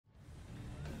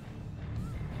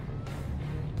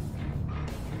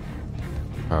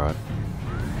Alright.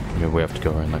 Yeah, we have to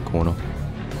go around that corner.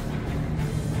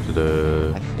 To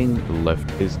the... I think the left.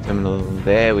 is terminal.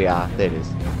 There we are. There it is.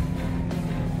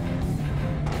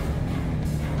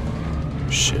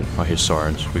 Shit, I hear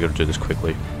sirens. We gotta do this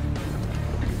quickly.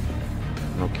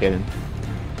 No kidding.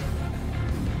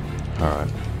 Alright.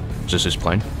 Is this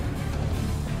plane?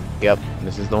 Yep,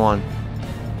 this is the one.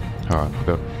 Alright, I've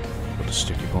got the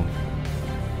sticky bomb.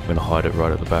 I'm gonna hide it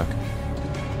right at the back.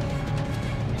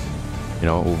 You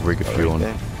know what, we'll rig a few on.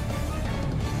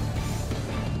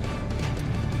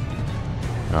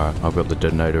 Alright, I've got the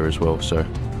detonator as well, so...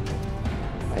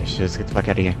 Alright, just get the fuck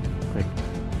out of here. Quick.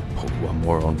 Put one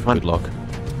more on for good luck.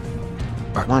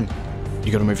 Alright, Come on.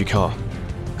 You gotta move your car.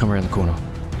 Come around the corner.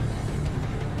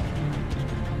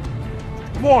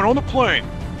 Come on the plane!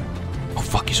 Oh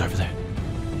fuck, he's over there.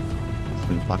 It's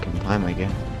been fucking time, I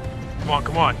guess.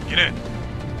 Come on, get in.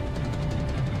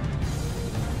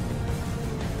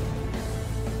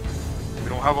 We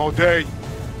don't have all day.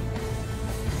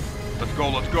 Let's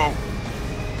go.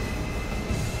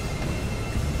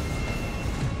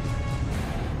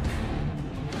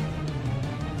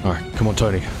 Alright, come on,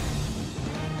 Tony.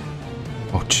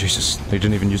 Oh, Jesus. They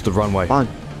didn't even use the runway. Come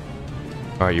on.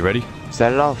 Alright, you ready?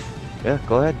 Set it off. Yeah,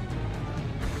 go ahead.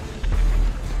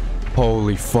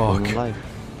 Holy fuck.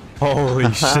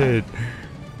 Holy shit.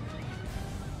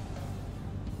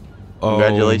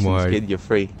 Congratulations, oh my kid. You're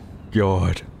free.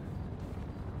 God.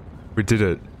 We did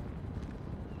it.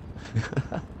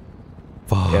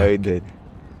 Fuck. Yeah, we did.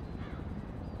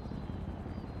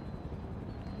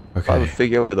 Okay. I'll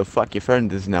figure out where the fuck your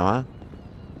friend is now, huh?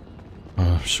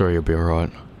 I'm sure you'll be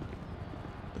alright.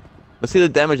 Let's see the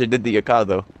damage I did to your car,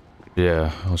 though.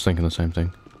 Yeah, I was thinking the same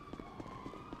thing.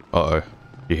 Uh-oh.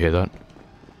 You hear that?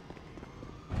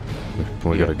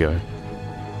 We gotta go.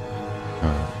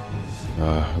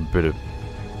 Alright. A bit of...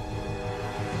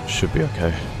 Should be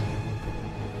okay.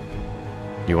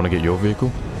 You wanna get your vehicle?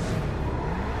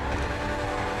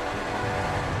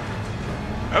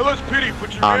 LSPD,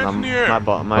 put your hands in the air!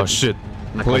 Oh shit.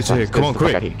 Police are here. Come on,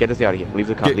 quick. Get us out of here. Leave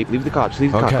the car. Leave the car. Just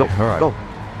leave the car. Go. Alright. Go.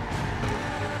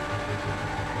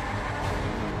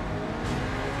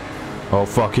 Oh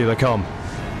fuck, here they come.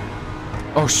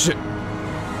 Oh shit.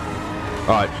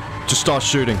 Alright, just start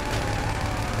shooting.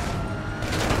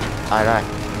 Alright.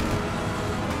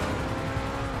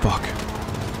 Fuck.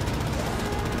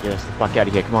 Get us the fuck out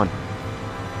of here. Come on.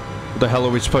 Where the hell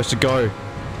are we supposed to go?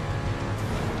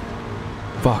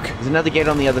 Fuck. There's another gate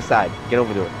on the other side. Get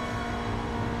over to it.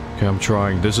 Okay, I'm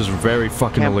trying. This is very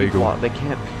fucking illegal. They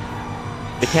can't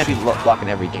be blocking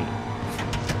every gate.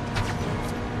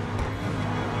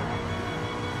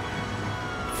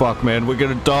 Fuck, man, we're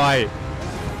gonna die.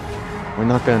 We're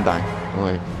not gonna die. Don't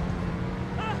worry.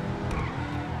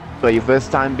 So your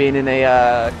first time being in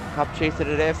a cop chase at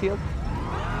an airfield?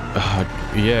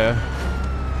 Yeah.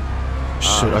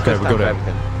 Shit, okay, we got it.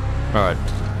 Alright.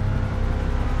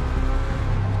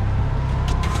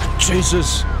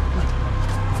 Jesus!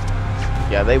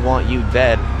 Yeah, they want you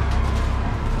dead.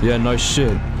 Yeah, no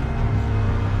shit.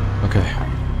 Okay.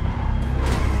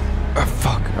 Oh,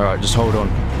 fuck. Alright, just hold on.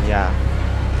 Yeah.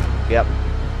 Yep.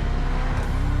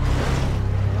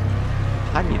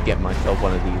 I need to get myself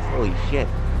one of these. Holy shit.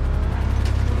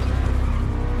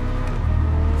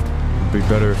 It'd be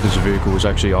better if this vehicle was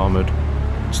actually armored.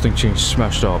 This thing changed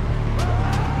smashed up.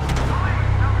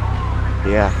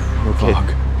 Yeah, no kidding.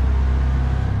 Fuck.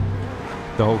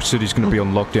 The whole city's gonna be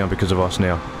on lockdown because of us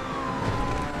now.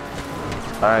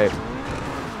 Alright.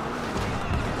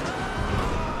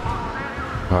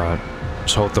 Alright.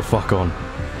 Just hold the fuck on.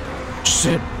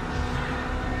 Shit!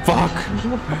 Fuck!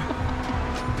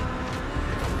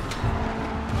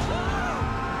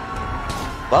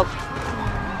 Well,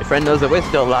 your friend knows that we're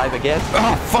still alive, I guess.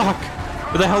 Oh, fuck!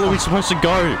 Where the hell are we supposed to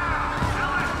go?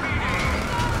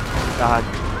 God.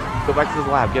 Go back to the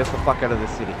lab. Get us the fuck out of this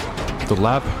city. The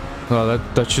lab? No,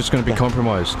 that's just gonna be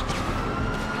compromised.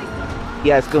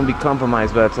 Yeah, it's gonna be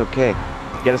compromised, but it's okay.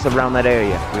 Get us around that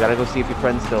area. We gotta go see if your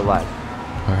friend's still alive.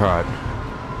 Alright.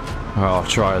 I'll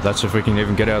try it. That's if we can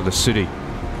even get out of the city.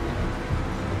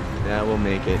 Yeah, we'll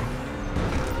make it.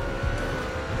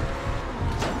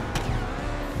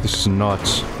 This is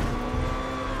nuts.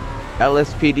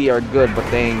 LSPD are good, but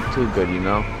they ain't too good, you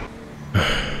know?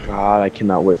 God, I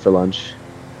cannot wait for lunch.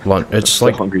 It's so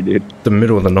like hungry, dude. the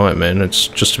middle of the night, man. It's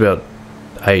just about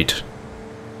 8.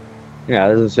 Yeah,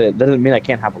 it doesn't mean I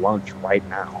can't have lunch right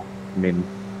now. I mean,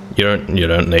 You don't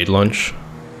need lunch.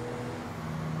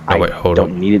 Oh, wait, hold I up.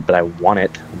 don't need it, but I want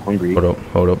it. I'm hungry.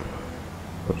 Hold up.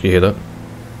 Do you hear that?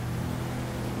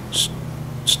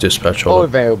 It's dispatch. All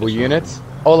available units.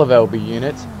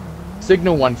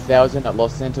 Signal 1000 at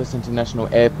Los Santos International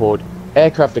Airport.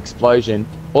 Aircraft explosion.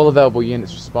 All available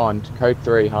units respond. Code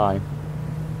 3 high.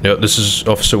 Yep, this is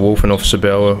Officer Wolf and Officer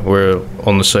Bauer. We're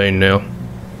on the scene now.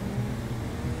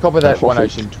 Copy that, 1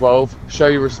 Ocean 12. Show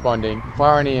you responding.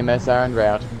 Fire and EMS are en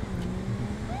route.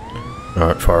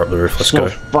 Alright, fire up the roof, let's so go.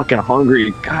 Fucking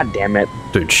hungry, god damn it.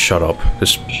 Dude, shut up.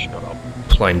 This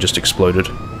plane just exploded.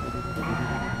 It's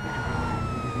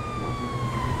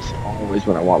always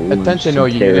when I want Attention all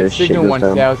units, Signal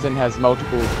 1000 has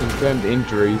multiple confirmed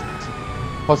injuries.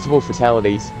 Possible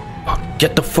fatalities. Oh,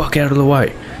 get the fuck out of the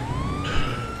way.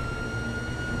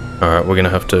 Alright, we're gonna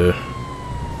have to...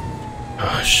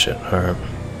 Oh shit, alright.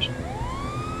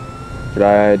 Should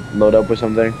I load up with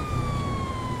something?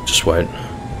 Just wait.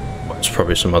 There's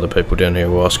probably some other people down here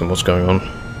who are asking what's going on.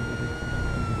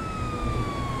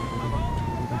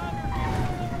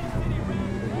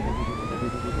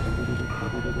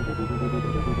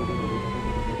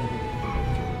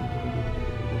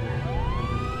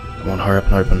 Come on, hurry up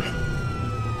and open.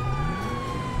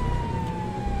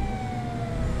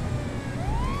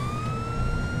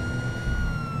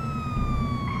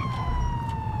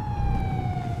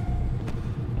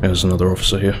 There's another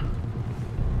officer here.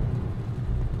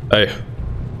 Hey.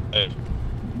 Hey.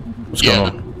 What's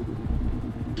going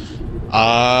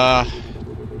on?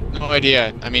 No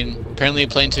idea. I mean, apparently a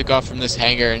plane took off from this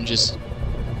hangar and just,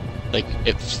 like,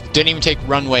 it didn't even take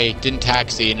runway, didn't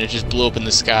taxi, and it just blew up in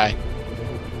the sky.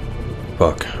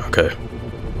 Fuck, okay.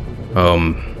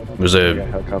 Was there... Yeah,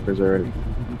 helicopters already.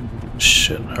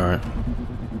 Shit, alright.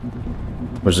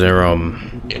 Was there,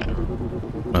 Yeah.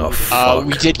 Oh, fuck.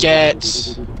 We did get...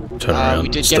 Turn around. We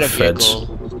did It's get the a feds.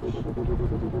 vehicle.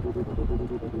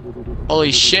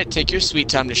 Holy shit, take your sweet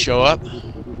time to show up.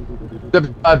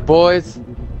 Boys,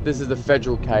 this is a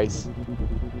federal case.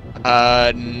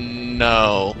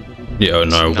 No. Yeah, oh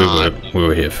no, It's we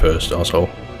were here first, asshole.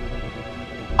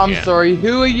 I'm Yeah. sorry,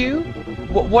 who are you?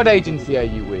 What agency are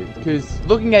you with? Because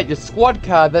looking at your squad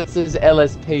card, that says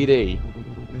LSPD.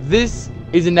 This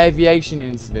is an aviation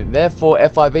incident, therefore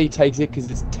FIB takes it because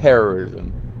it's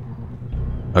terrorism.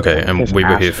 Okay, and There's we were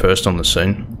ass. here first on the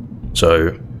scene,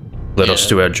 so let us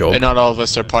do our job. And not all of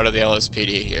us are part of the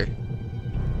LSPD here.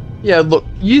 Yeah, look,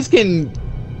 you can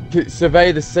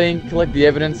survey the scene, collect the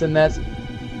evidence and that,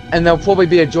 and there'll probably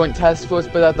be a joint task force,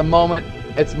 but at the moment,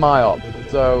 it's my op.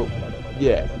 So,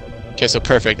 yeah. Okay, so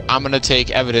perfect. I'm gonna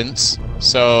take evidence,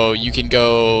 so you can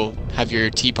go have your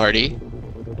tea party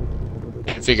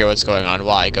and figure out what's going on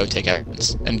while I go take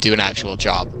evidence and do an actual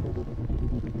job.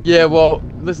 Yeah, well,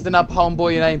 listen up,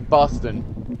 homeboy, it ain't Boston.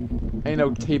 Ain't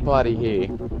no tea party here.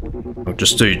 Well,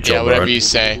 just do your job, Yeah, whatever right? you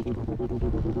say.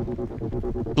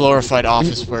 Glorified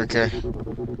office worker.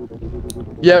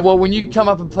 Yeah, well, when you come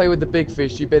up and play with the big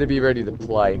fish, you better be ready to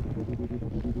play.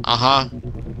 Uh-huh.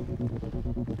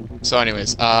 So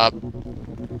anyways, so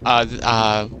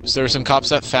there were some cops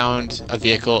that found a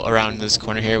vehicle around this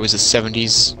corner here. It was a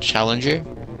 70s Challenger,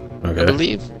 I Okay.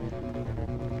 believe.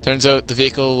 Turns out the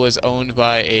vehicle was owned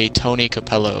by a Tony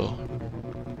Capello.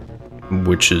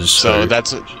 Which is... So who?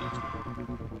 that's... Is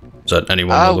that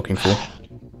anyone we're looking for?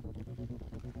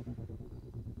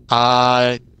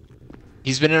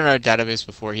 He's been in our database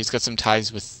before. He's got some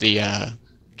ties with the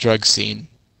drug scene.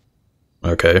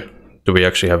 Okay. Do we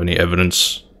actually have any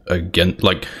evidence against...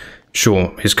 Like,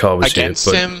 sure, his car was Against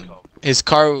here, but... him, his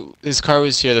car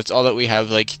was here. That's all that we have.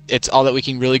 Like, it's all that we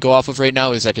can really go off of right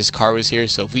now is that his car was here.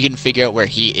 So if we can figure out where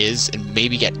he is and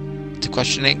maybe get to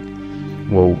questioning,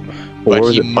 Well, but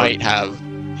Or he the might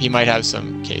have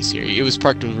some case here. It was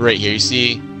parked right here. You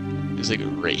see, it was like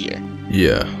right here.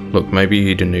 yeah. Look, maybe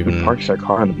he didn't He even parks their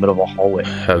car in the middle of a hallway.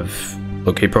 have...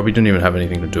 Look, he probably didn't even have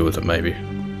anything to do with it, maybe.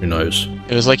 Who knows?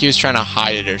 It was like he was trying to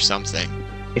hide it or something.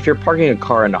 If you're parking a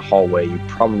car in a hallway, you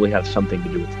probably have something to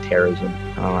do with terrorism.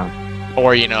 I don't know.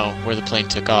 Or, you know, where the plane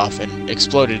took off and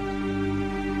exploded.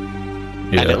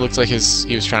 Yeah. And it looks like he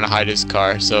was trying to hide his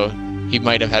car, so he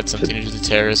might have had something to do with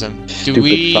terrorism. Do Stupid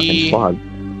we fucking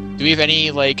squad. do we have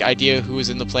any like idea who was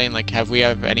in the plane? Like, have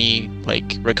any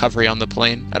like recovery on the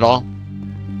plane at all?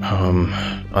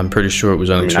 I'm pretty sure it was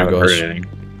only I two haven't heard guys. anything.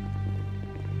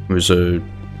 It was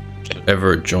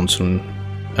Everett Johnson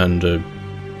and a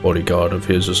bodyguard of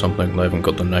his or something. They haven't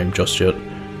got the name just yet.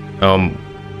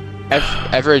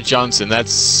 Everett Johnson.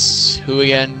 That's who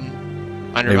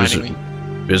again? Mind He was reminding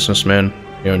me. a businessman.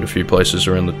 He owned a few places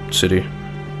around the city.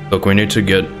 Look, we need to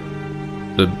get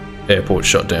the airport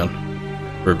shut down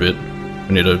for a bit.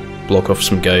 We need to block off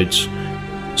some gates,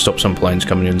 stop some planes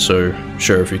coming in, so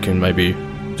Sheriff, you can maybe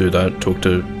do that, talk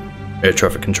to air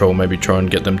traffic control, maybe try and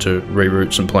get them to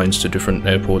reroute some planes to different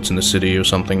airports in the city or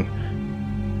something.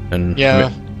 And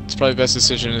Yeah, It's probably the best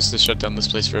decision is to shut down this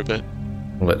place for a bit.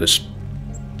 We'll let this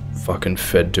fucking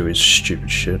Fed do his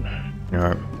stupid shit.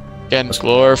 Alright. Again,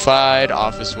 glorified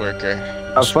office worker.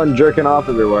 Have fun jerking off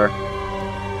everywhere.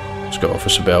 Let's go,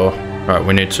 Officer Bauer. Alright,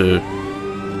 we need to...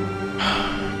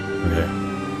 Okay.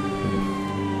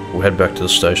 We'll head back to the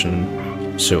station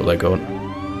and see what they got.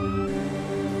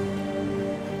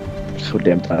 So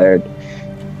damn tired.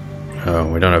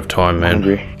 Oh, we don't have time, man.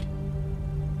 Hungry.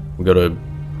 We gotta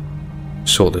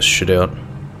sort this shit out.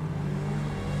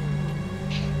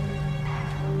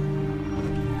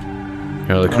 You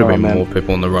know, there could have been more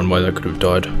people on the runway that could have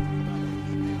died.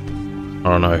 I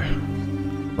don't know.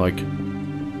 Like,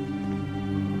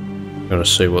 gotta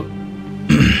see what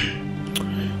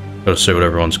gotta see what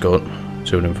everyone's got,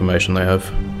 see what information they have.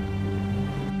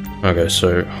 Okay,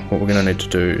 so what we're gonna need to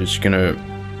do is gonna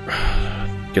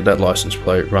get that license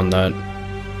plate, run that,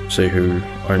 see who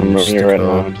owns the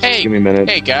car. Hey, give me a minute.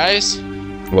 Hey guys.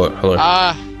 What? Hello.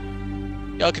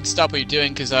 Y'all can stop what you're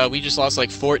doing because we just lost like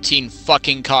 14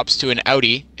 fucking cops to an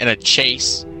Audi in a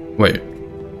chase. Wait.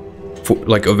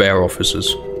 Like of our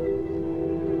officers?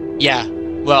 Yeah.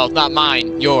 Well, not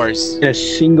mine. Yours. In a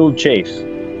single chase.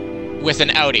 With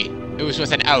an Audi. It was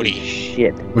with an Audi.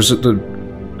 Shit. Was it the...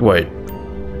 Wait.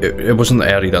 It wasn't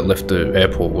the Audi that left the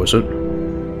airport, was it?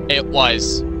 It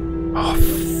was. Oh,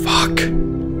 fuck.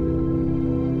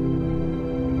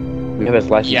 We have his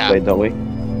license plate, don't we?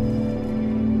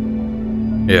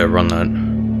 Yeah, run that.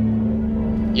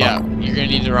 Yeah, you're gonna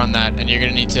need to run that, and you're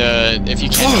gonna need to, if you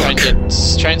can,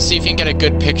 try and see if you can get a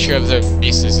good picture of their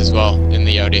faces as well in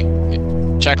the Audi.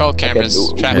 Check all cameras.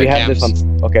 Okay, we have this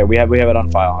on. Okay, we have it on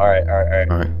file. All right.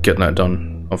 All right, getting that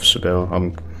done, Officer Bell.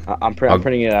 I'm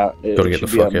printing it out. Gotta get the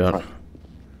fuck out.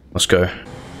 Let's go.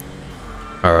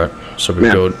 All right, so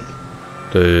we've got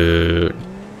the.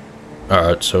 All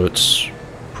right, so it's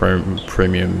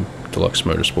premium deluxe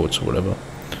motorsports or whatever.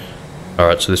 All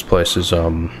right, so this place is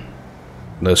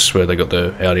that's where they got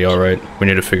the Audi R8. We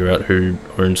need to figure out who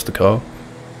owns the car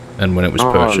and when it was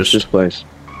purchased. This place.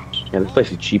 Yeah, this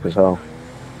place is cheap as hell.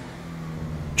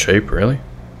 Cheap, really?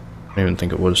 I didn't even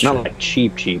think it was cheap. Not like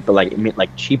cheap, but like, I mean,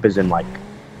 like cheap as in like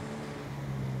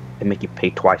they make you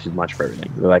pay twice as much for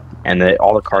everything. They're like, and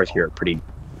all the cars here are pretty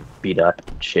beat up,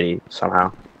 and shitty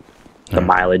somehow. The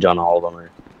mileage on all of them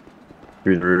are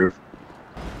through the roof.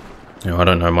 Yeah, I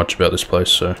don't know much about this place,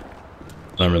 so I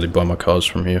don't really buy my cars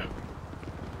from here.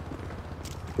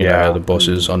 Yeah, the boss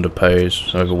is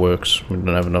underpays, overworks. We don't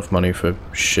have enough money for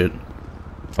shit.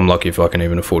 I'm lucky if I can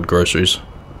even afford groceries.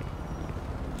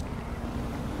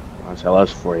 I'll tell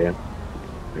us for you.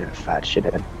 You're a fat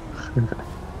shithead.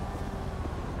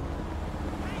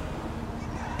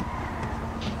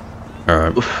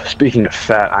 Alright. Speaking of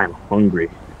fat, I'm hungry.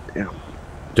 Damn.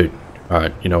 Dude,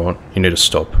 alright, you know what? You need to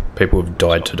stop. People have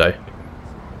died today.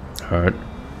 Alright.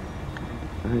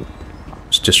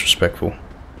 It's disrespectful.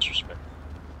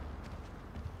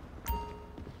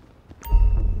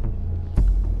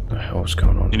 What the hell's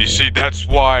going on? And you see, that's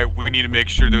why we need to make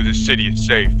sure that this city is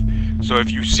safe. So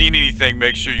if you've seen anything,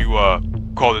 make sure you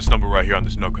call this number right here on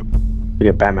this notebook. We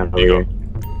got Batman over here.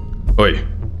 Oi.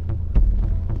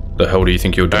 The hell do you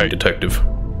think you're doing, detective?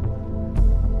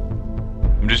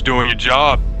 I'm just doing your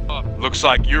job. Looks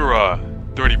like you're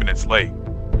 30 minutes late.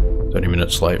 30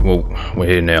 minutes late. Well, we're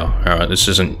here now. Alright, this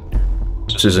isn't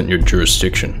your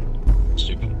jurisdiction.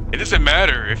 It doesn't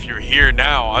matter if you're here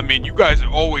now. I mean, you guys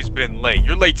have always been late.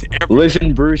 You're late to everything.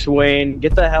 Listen, Bruce Wayne,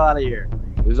 get the hell out of here.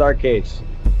 This is our case.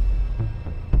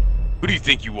 Who do you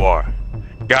think you are?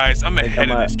 Guys, I'm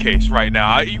ahead of this case right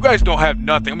now. You guys don't have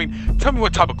nothing. I mean, tell me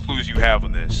what type of clues you have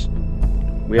on this.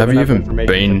 We have you even been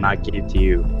been not give it to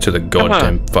you. To the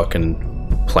goddamn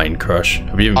fucking plane crash?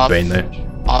 Have you even been there?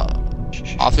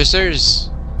 Officers?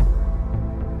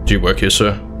 Do you work here,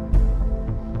 sir?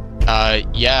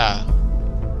 Yeah.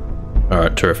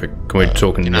 Alright, terrific. Can we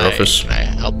talk in your office? Can I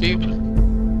help you?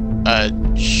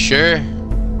 Sure.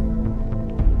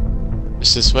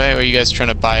 Is this way? Or are you guys trying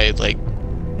to buy, like,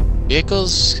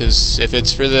 vehicles? Because if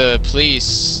it's for the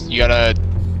police, you gotta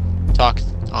talk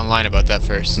online about that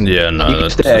first. Yeah, no, you can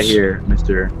stay here,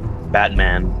 Mr.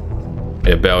 Batman.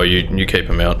 Yeah, Bauer, you keep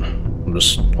him out.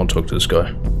 I'll talk to this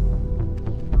guy.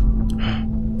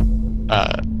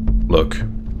 Look,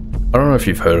 I don't know if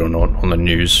you've heard or not on the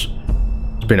news.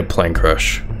 There's been a plane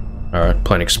crash. Alright,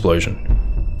 plane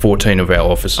explosion. 14 of our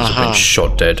officers have been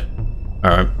shot dead.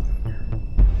 Alright.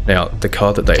 Now, the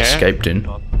car that they escaped in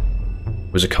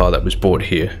was a car that was bought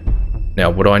here. Now,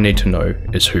 what I need to know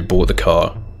is who bought the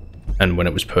car and when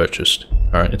it was purchased.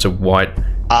 Alright, it's a white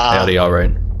Audi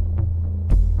R8.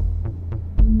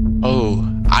 Oh,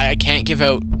 I I can't give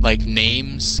out like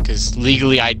names because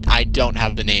legally I don't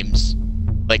have the names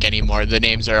like anymore. The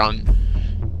names are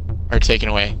taken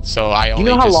away. So I only You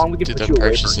know how just long we do can the put you away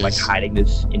purchases. for like hiding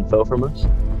this info from us?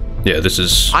 Yeah, this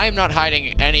is. I am not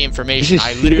hiding any information. This is-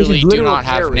 I this literally is do literal not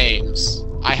have terrorism. names.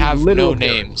 I is have literal no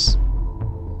names.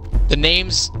 The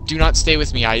names do not stay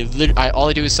with me. All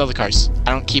I do is sell the cars.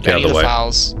 I don't keep Get any out of of the the way.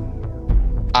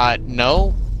 files.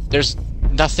 No, there's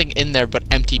nothing in there but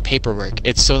empty paperwork.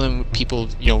 It's so that people,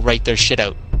 write their shit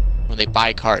out when they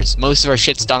buy cars. Most of our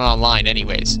shit's done online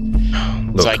anyways,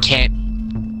 Look, so I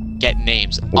can't get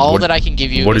names. All what- that I can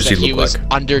give you what is does that he he look was like?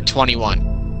 under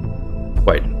 21.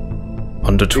 wait.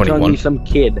 Under You're telling 21? me some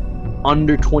kid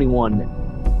under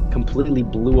 21 completely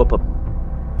blew up a...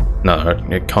 No,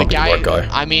 it can't be the right guy.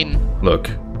 I mean, Look,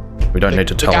 we don't need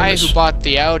to the tell him guy this. who bought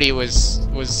the Audi was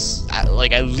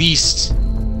like at least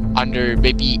under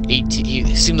maybe 18.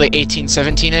 He seemed like 18,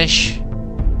 17-ish.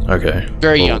 Okay.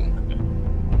 Very well,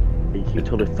 young. You're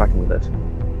totally fucking with us.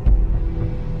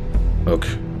 Look,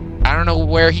 I don't know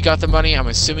where he got the money. I'm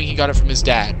assuming he got it from his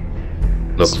dad.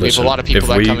 look, We have listen, a lot of people if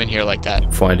that we come in here like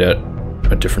that. find out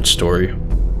a different story,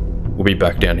 we'll be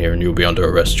back down here and you'll be under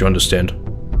arrest. Do you understand?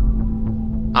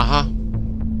 Uh-huh.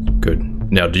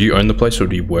 Good. Now, do you own the place or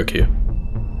do you work here?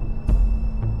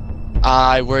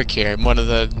 I work here. I'm one of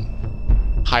the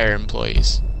higher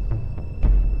employees.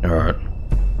 Alright.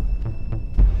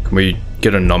 Can we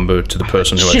get a number to the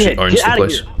person who Shit, actually owns get the outta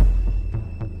place? here.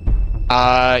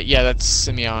 Yeah, that's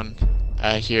Simeon.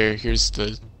 Here's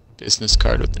the business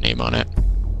card with the name on it.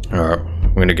 Alright,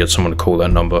 we're gonna get someone to call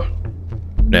that number.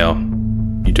 Now,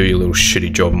 you do your little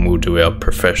shitty job and we'll do our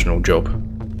professional job.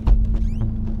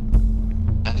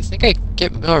 I think I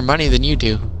get more money than you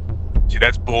do. See,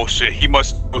 that's bullshit. He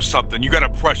must know something. You gotta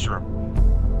pressure him.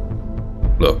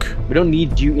 Look, We don't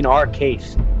need you in our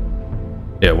case.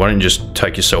 yeah, why don't you just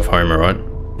take yourself home, alright?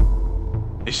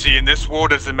 You see, in this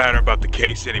world, it doesn't matter about the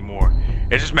case anymore.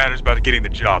 It just matters about getting the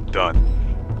job done.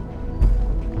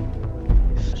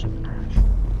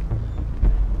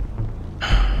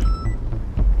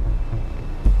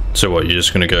 So what, you're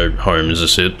just gonna go home, is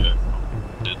this it?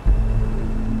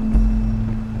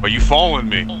 Are you following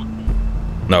me?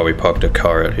 No, we parked a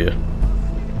car out here.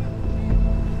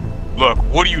 Look,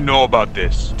 what do you know about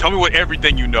this? Tell me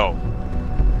everything you know.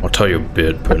 I'll tell you a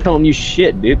bit, I'm but telling you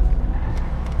shit, dude.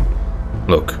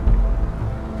 look.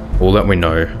 All that we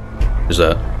know is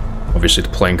that obviously the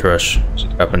plane crash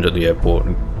happened at the airport.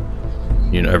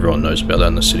 You know, everyone knows about that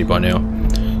in the city by now.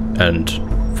 And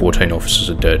 14 officers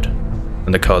are dead.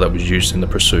 And the car that was used in the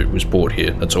pursuit was bought here.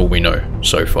 That's all we know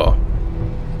so far.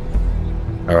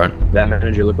 Alright? That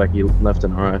manager looked like he left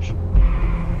in a rush.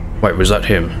 Wait, was that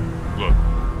him? Look,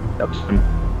 That was him.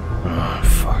 Oh,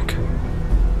 fuck.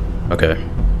 Okay.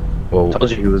 Well,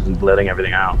 Told you he was letting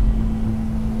everything out.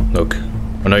 look.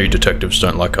 I know you detectives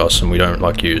don't like us and we don't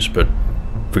like yous, but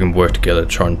if we can work together,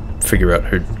 try and figure out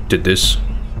who did this,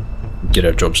 get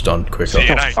our jobs done quicker. See,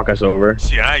 and Don't fuck us over.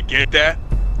 See, I get that,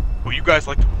 but you guys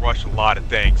like to rush a lot of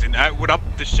things, and what I'm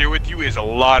to share with you is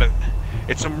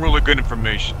it's some really good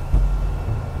information.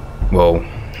 Well,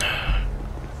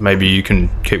 maybe you can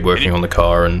keep working on the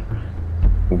car and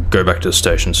we'll go back to the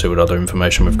station, see what other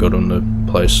information we've got on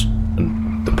the place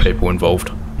and the people involved.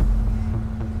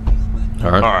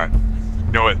 Alright? All right,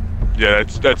 you know what? Yeah,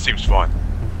 that seems fun.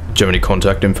 Do you have any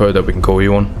contact info that we can call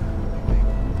you on?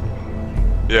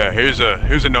 Yeah, here's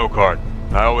a note card.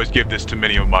 I always give this to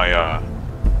many of my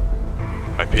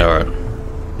people. Alright.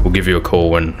 We'll give you a call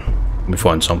when we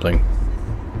find something.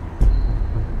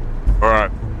 All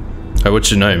right. Hey,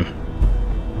 what's your name?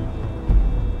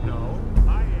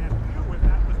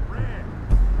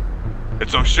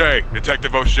 It's O'Shea,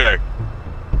 Detective O'Shea.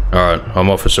 Alright, I'm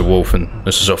Officer Wolf and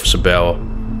this is Officer Bauer.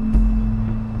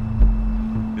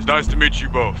 It's nice to meet you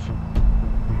both.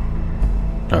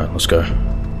 Alright, let's go.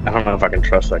 I don't know if I can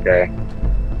trust that guy.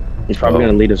 He's probably Oh.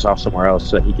 gonna lead us off somewhere else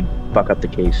so that he can fuck up the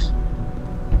case.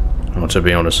 Well, to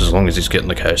be honest, as long as he's getting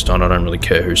the case done, I don't really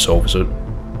care who solves it.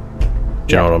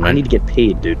 Do you know what I mean? I need to get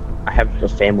paid, dude. I have a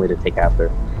family to take after.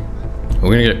 We're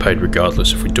gonna get paid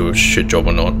regardless if we do a shit job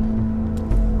or not.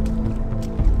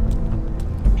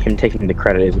 Him taking the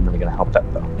credit isn't really gonna help that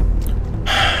though.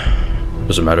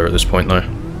 Doesn't matter at this point though.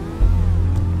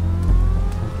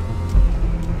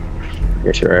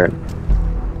 Yes, you're right.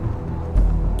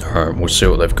 Alright, we'll see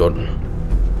what they've got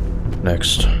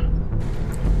next.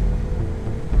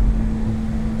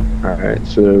 Alright,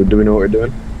 so do we know what we're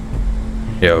doing?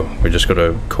 Yeah, we just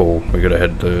gotta call. We gotta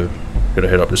head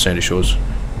up to Sandy Shores.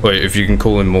 Wait, if you can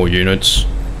call in more units,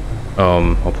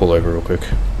 I'll pull over real quick.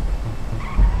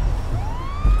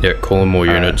 Yeah, call in more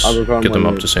Alright, units. I'll go call Get them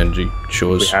more up to Sandy Do we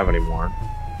Shores. have any more?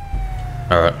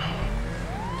 Alright.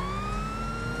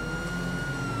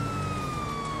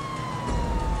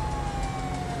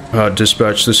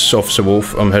 Dispatch, this is Officer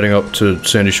Wolf. I'm heading up to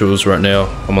Sandy Shores right now.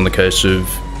 I'm on the case of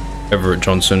Everett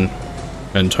Johnson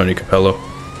and Tony Capella.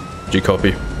 Do you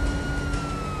copy?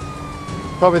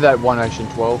 Probably that 1 Ocean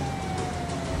 12.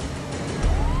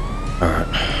 Alright.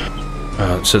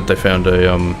 It said they found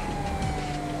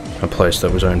a place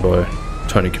that was owned by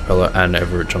Tony Capella and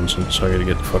Everett Johnson, so I gotta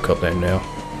get the fuck up there now.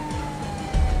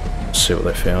 See what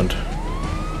they found.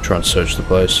 Try and search the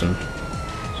place, and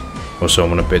also I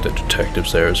want to beat the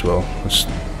detectives there as well. That's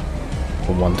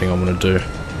the one thing I want to do.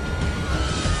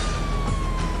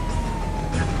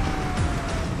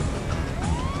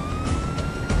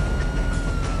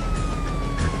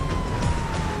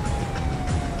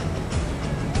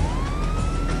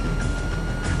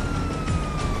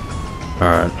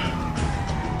 Alright.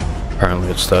 Apparently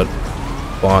it's that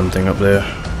barn thing up there.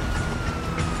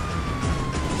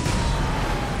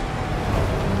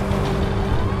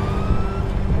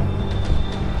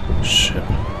 Shit.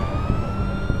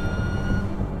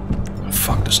 Oh,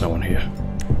 fuck, there's no one here.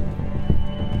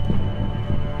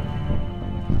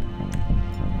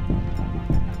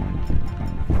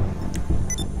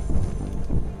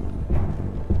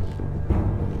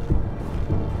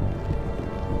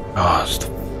 Ah, it's the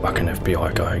fucking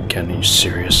FBI guy again. Are you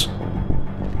serious?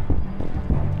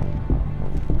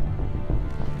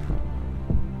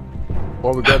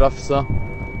 What we got, officer?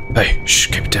 Hey, shh,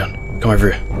 keep it down. Come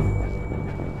over here.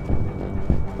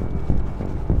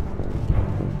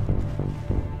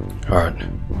 Alright.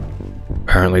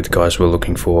 Apparently the guys we're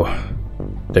looking for,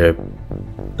 they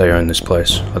own this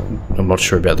place. I'm not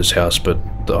sure about this house, but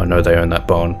I know they own that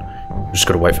barn. We just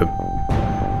gotta wait for...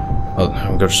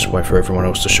 we've got to just wait for everyone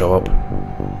else to show up.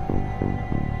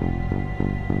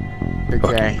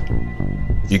 Okay.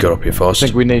 You got up here fast.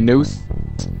 Think we need news?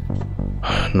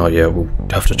 Not yet, we'll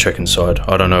have to check inside.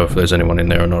 I don't know if there's anyone in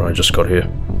there or not, I just got here.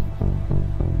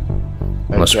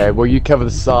 Unless Okay, well you cover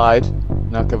the side,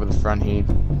 and I'll cover the front here.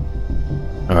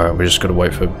 Alright, we just gotta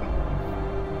wait for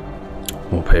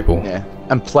more people. Yeah,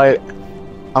 and play it.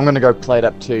 I'm gonna go play it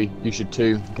up too. You should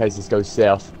too, in case this goes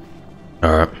south.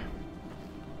 Alright.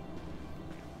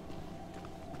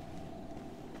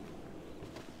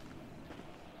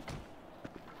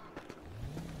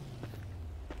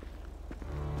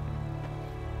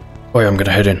 Wait, I'm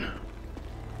gonna head in.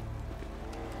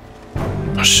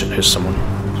 Oh shit, here's someone.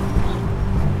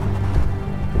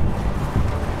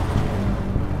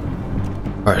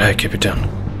 Alright, hey, keep it down.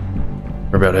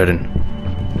 We're about to head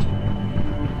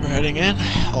in. We're heading in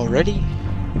already?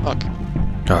 Fuck.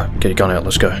 Alright, get your gun out,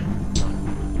 let's go.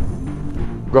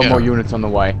 Got Yeah. more units on the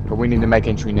way, but we need to make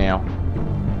entry now.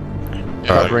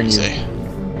 Yeah, Alright. Bring you. say.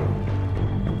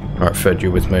 Alright, Fed,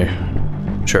 you with me.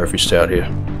 Sheriff, you stay out here.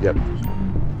 Yep.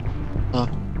 Huh?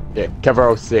 Yeah,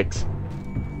 cover 06.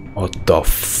 What the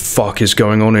fuck is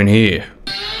going on in here?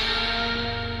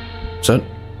 Is that...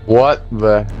 What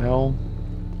the hell?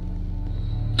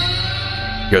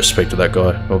 You gotta speak to that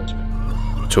guy.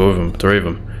 Oh, 2 of them, 3 of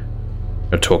them.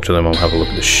 Go talk to them, I'll have a look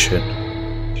at this shit.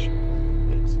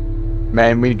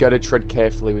 Man, we gotta tread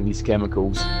carefully with these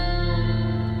chemicals.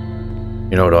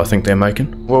 You know what I think they're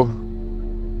making? Well,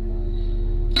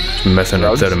 It's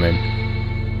methamphetamine.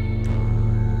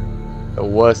 the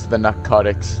worst of the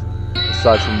narcotics,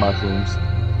 aside from mushrooms.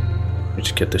 Need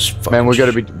to get this fucking Man, we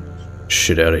gotta be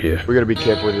shit out of here.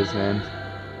 careful with this, man.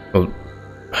 Well,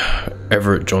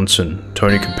 Everett Johnson,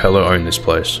 Tony Capella own this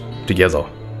place together.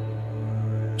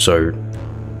 So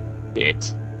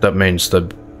Shit. that means they're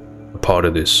a part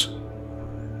of this.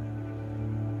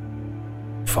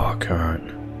 Fuck, alright.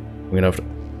 We're gonna have to...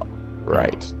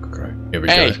 Right. Great. Here we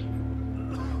Hey! go.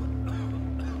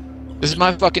 This is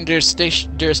my fucking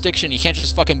jurisdiction. You can't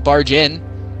just fucking barge in.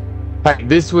 Hey,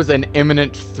 this was an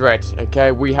imminent threat,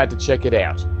 okay? We had to check it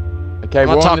out. Okay, I'm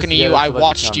we're not on talking to this you. together, I so let's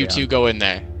watched calm you down. two go in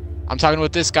there. I'm talking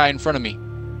with this guy in front of me.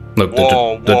 Look,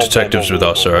 the detective's with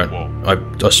us, alright?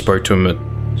 I spoke to him at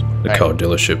the Right. car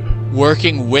dealership.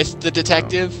 Working with the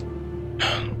detective?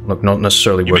 Look, not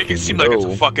necessarily You make working it seem with... like it's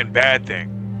No. a fucking bad thing.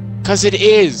 Cause it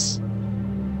is.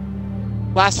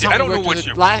 Last Yeah, time I don't know worked what with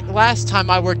you're- last time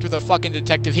I worked with a fucking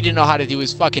detective, he didn't know how to do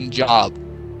his fucking job.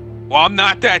 Well, I'm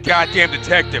not that goddamn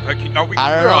detective. Are we I don't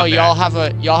clear know. on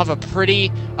that? Y'all have a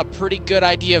pretty good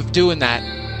idea of doing that.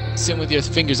 Sitting with your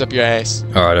fingers up your ass.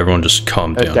 Alright, everyone just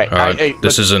calm down, Okay, alright? hey, This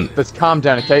let's- isn't... Let's calm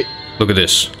down, okay? Look at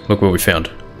this. Look what we found.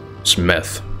 It's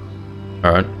meth.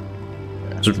 Alright?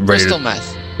 It's ready Crystal to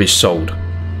meth. be sold.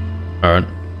 Alright?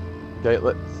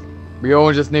 Okay, we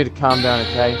all just need to calm down,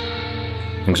 okay?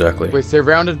 Exactly. We're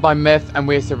surrounded by meth and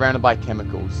we're surrounded by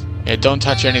chemicals. Yeah, don't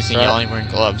touch anything. Right. Y'all ain't wearing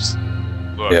gloves.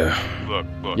 Look, Yeah.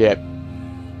 look. Yep.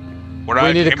 What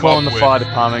We need to came call up in the with, fire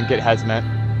department, get hazmat.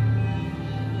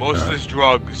 Most of this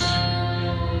drugs,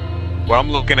 what I'm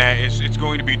looking at is it's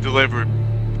going to be delivered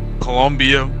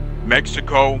Colombia,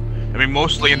 Mexico. I mean,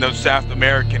 mostly in those South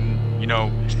American, you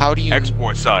know, How do you?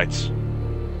 export sites.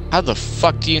 How the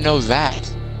fuck do you know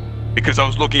that? Because I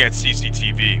was looking at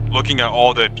CCTV, looking at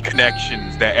all the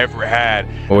connections that Everett had.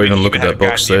 Or I even mean, look he at had that a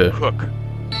box goddamn there. Cook.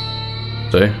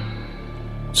 See?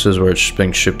 It says where it's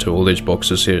being shipped to. All these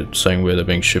boxes here saying where they're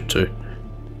being shipped to.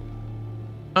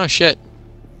 Oh shit.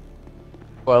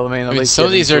 Well, I mean, at least Some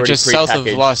of these are already just south of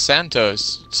prepackaged. Los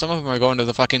Santos. Some of them are going to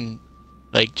the fucking,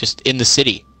 like, just in the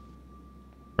city.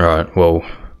 Right, well...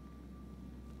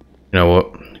 You know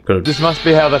what? Gotta... This must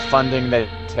be how they're funding their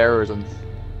terrorism.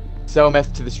 Sell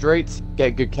meth to the streets,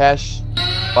 get good cash,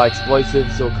 buy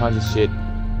explosives, all kinds of shit.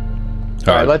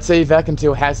 Alright, let's see if back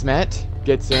until Hazmat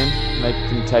gets in and they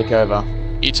can take over.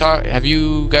 Have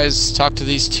you guys talked to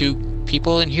these two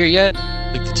people in here yet?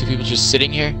 Like the two people just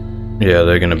sitting here? Yeah,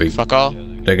 they're gonna be... Fuck all?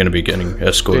 They're gonna be getting Didn't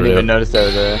escorted even out. notice they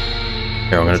were there.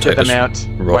 Here, I'm gonna Let's take get this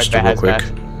them out. roster Wait real for quick.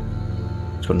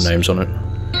 Hazmat. It's got names on it.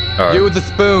 You Alright, with the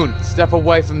spoon! Step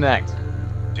away from that.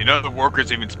 Do you know the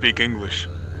workers even speak English?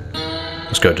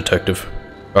 let's go, detective.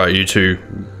 Alright, you two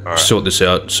Alright. sort this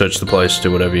out, search the place,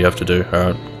 do whatever you have to do.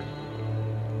 Alright.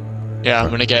 Yeah, I'm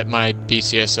gonna get my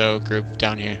BCSO group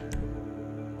down here.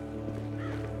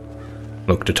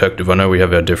 Look, detective, I know we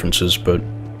have our differences, but...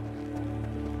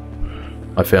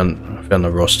 I found the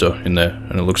roster in there,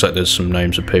 and it looks like there's some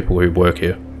names of people who work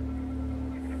here.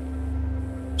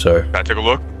 So, Can I take a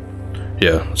look?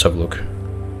 yeah, let's have a look.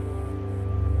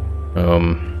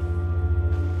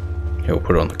 Yeah, we'll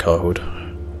put it on the car hood.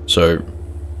 So,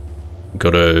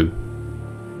 got a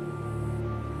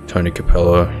Tony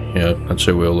Capella, yeah, that's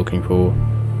who we were looking for.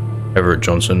 Everett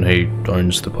Johnson, he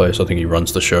owns the place, I think he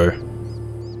runs the show.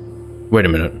 Wait a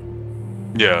minute,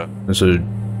 Yeah. there's a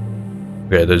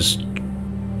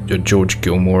George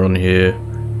Gilmore on here.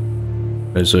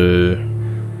 There's a...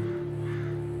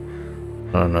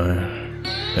 I don't know.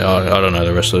 Yeah, I don't know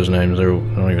the rest of those names, they're all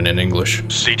not even in English.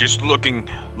 See, just looking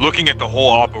at the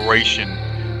whole operation,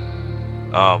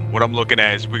 what I'm looking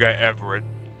at is we got Everett,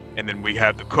 and then we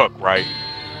have the cook, right?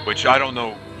 Which I don't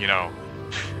know, you know,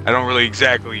 I don't really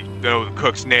exactly know the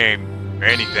cook's name or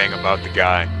anything about the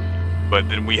guy. But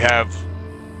then we have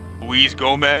Luis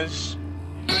Gomez.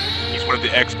 He's one of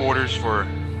the exporters for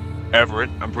Everett,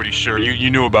 I'm pretty sure. You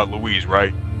knew about Luis,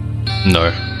 right?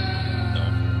 No.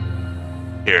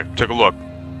 Here, take a look.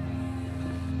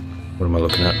 What am I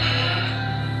looking at?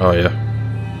 Oh, yeah.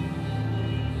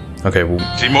 Okay, well,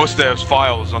 See, most of those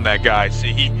files on that guy.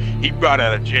 See, he got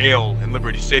out of jail in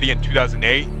Liberty City in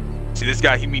 2008. See, this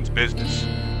guy, he means business,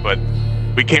 but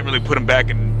we can't really put him back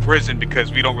in prison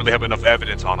because we don't really have enough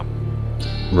evidence on him.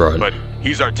 right. But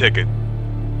he's our ticket.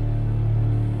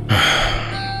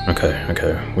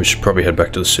 Okay. We should probably head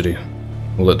back to the city.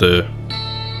 We'll let the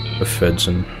feds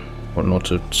and whatnot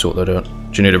to sort that out.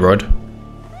 Do you need a ride?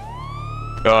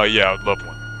 Yeah, I'd love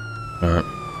one. Alright.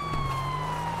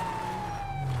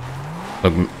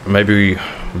 Look, maybe...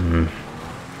 I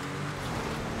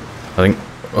think...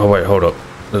 Oh wait, hold up.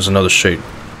 There's another sheet.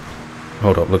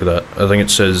 Hold up, look at that. I think it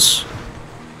says...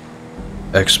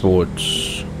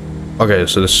 Exports... Okay,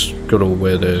 so this got all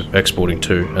where they're exporting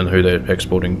to, and who they're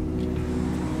exporting...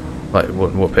 Like,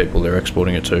 what people they're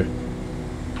exporting it to.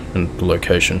 And the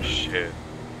location. Shit.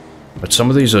 But some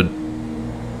of these are...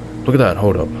 Look at that,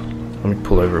 hold up. Let me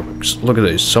pull over. Look at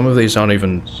these. Some of these aren't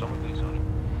even...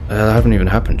 they haven't even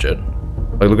happened yet.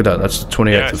 Like, look at that. That's the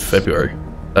 28th of February.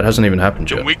 That hasn't even happened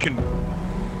yet. And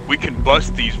we can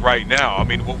bust these right now. I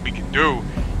mean, what we can do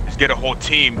is get a whole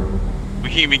team. We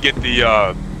can even get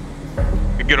the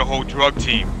we can get a whole drug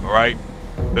team. All right.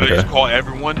 They'll just call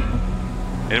everyone.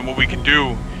 And what we can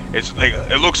do is, like,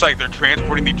 it looks like they're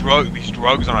transporting these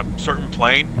drugs on a certain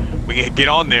plane. We can get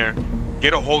on there,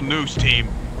 get a whole news team,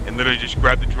 and literally just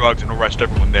grab the drugs and arrest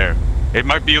everyone there. It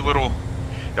might be a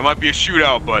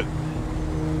shootout, but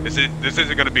this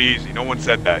isn't gonna be easy. No one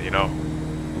said that, you know.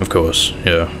 Of course,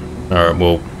 yeah. Alright,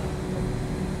 well...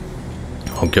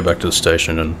 I'll get back to the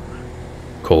station and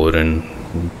call it in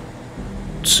and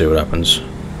see what happens.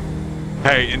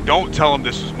 Hey, and don't tell them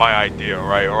this was my idea,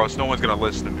 alright? Or else no one's gonna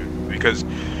listen to me, because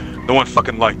no one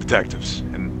fucking liked detectives.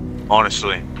 And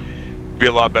honestly, it'd be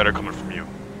a lot better coming from you.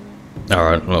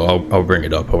 Alright, well, I'll bring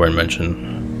it up. I won't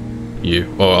mention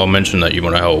you. Well, I'll mention that you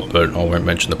want to help, but I won't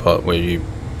mention the part where you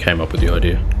came up with the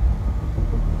idea.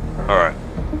 Alright.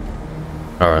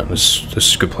 Alright, this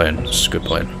is a good plan. This is a good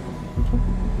plan.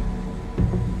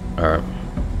 Alright.